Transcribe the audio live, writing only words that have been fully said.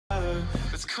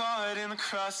It's caught in the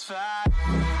crossfire.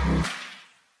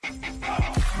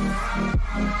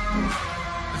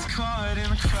 It's caught in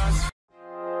the crossfire.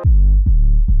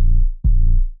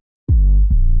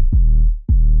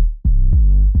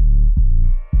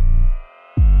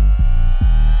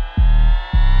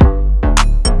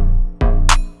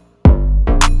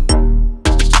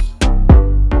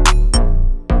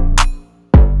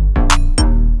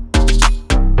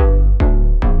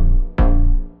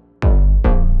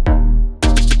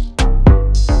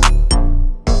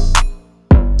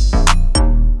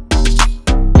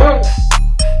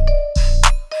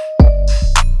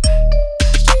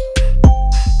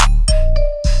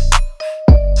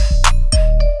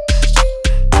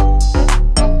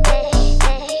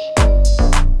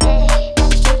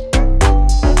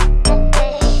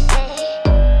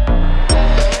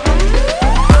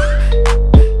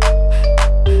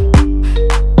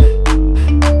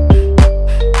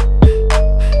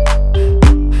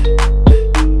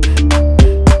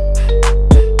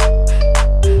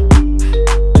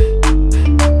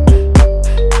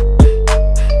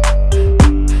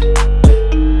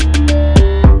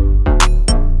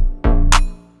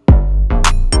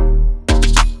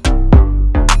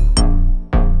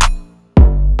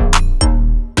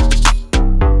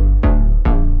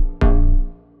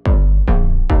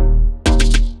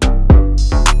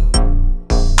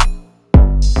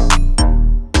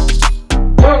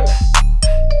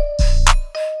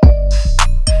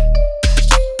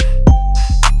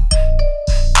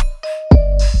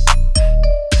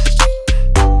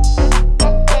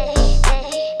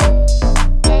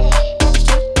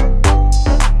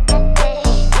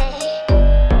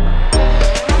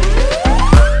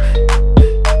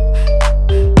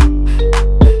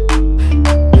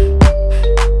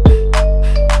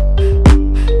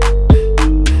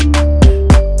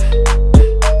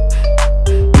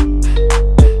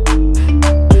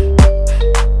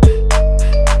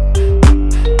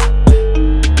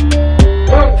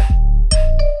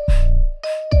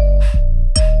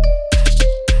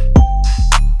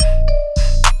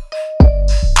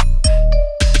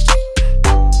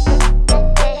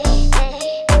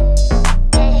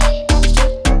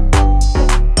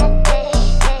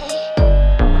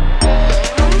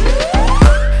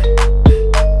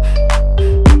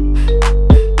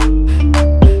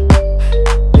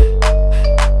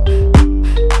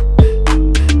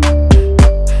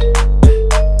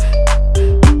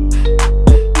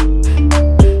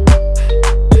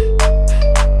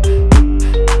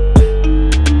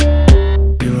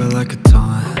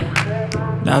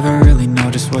 Never really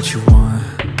know just what you want.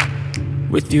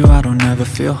 With you I don't ever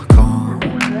feel calm.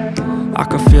 I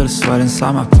can feel the sweat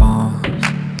inside my palms.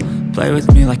 Play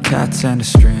with me like cats and a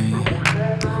string.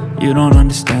 You don't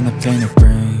understand the pain it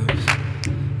brings.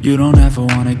 You don't ever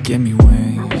wanna give me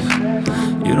wings.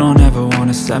 You don't ever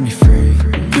wanna set me free.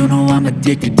 You know I'm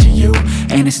addicted to you,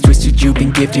 and it's twisted, you've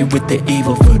been gifted with the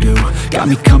evil voodoo. Got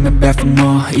me coming back for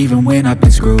more, even when I've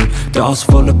been screwed. Dolls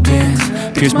full of pins,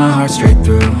 pierce my heart straight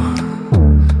through.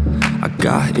 I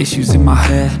got issues in my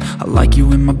head, I like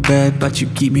you in my bed, but you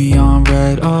keep me on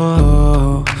red.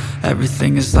 Oh,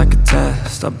 everything is like a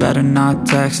test, I better not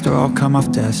text or I'll come off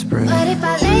desperate. But if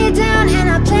I lay down and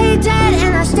I play dead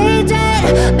and I stay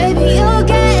dead, baby you'll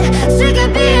get sick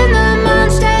of being the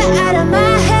monster out of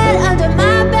my head, under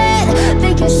my bed,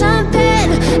 thinking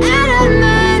something out of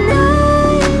my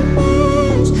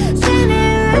nightmares,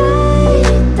 standing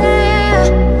right there.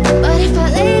 But if I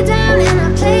lay down and I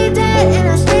play dead and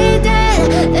I stay dead,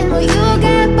 then will you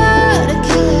get bored of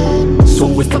killing? So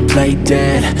if I play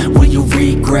dead, will you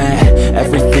regret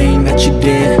everything that you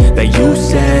did, that you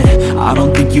said? I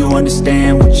don't think you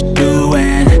understand what you're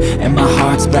doing, and my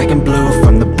heart's black and blue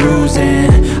from the bruising.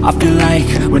 I feel like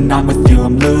when I'm with you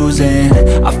I'm losing.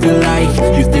 I feel like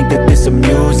you think that this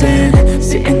amusing,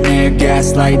 sitting there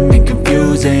gaslighting and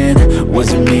confusing.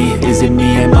 Was it me? Is it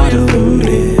me? Am I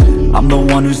deluded? I'm the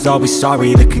one who's always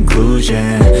sorry, the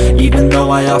conclusion, even though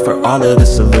I offer all of the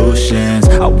solutions.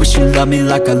 I wish you loved me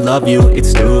like I love you,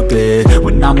 it's stupid.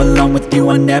 When I'm alone with you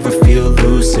I never feel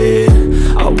lucid.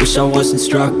 I wish I wasn't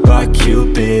struck by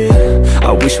Cupid.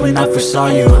 I wish when I first saw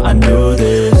you I knew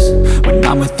this. When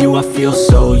I'm with you I feel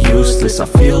so useless, I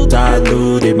feel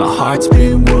diluted, my heart's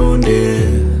been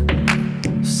wounded.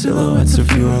 Silhouettes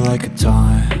of you are like a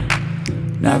taunt.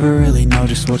 Never really know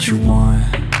just what you want.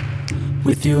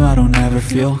 With you I don't ever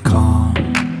feel calm.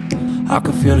 I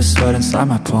can feel the sweat inside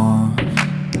my palms.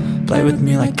 Play with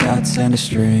me like cats and a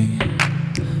string.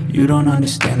 You don't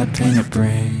understand the pain it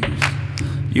brings.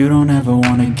 You don't ever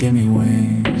wanna give me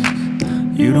wings.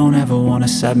 You don't ever wanna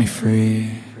set me free.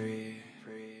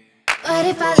 But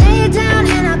if I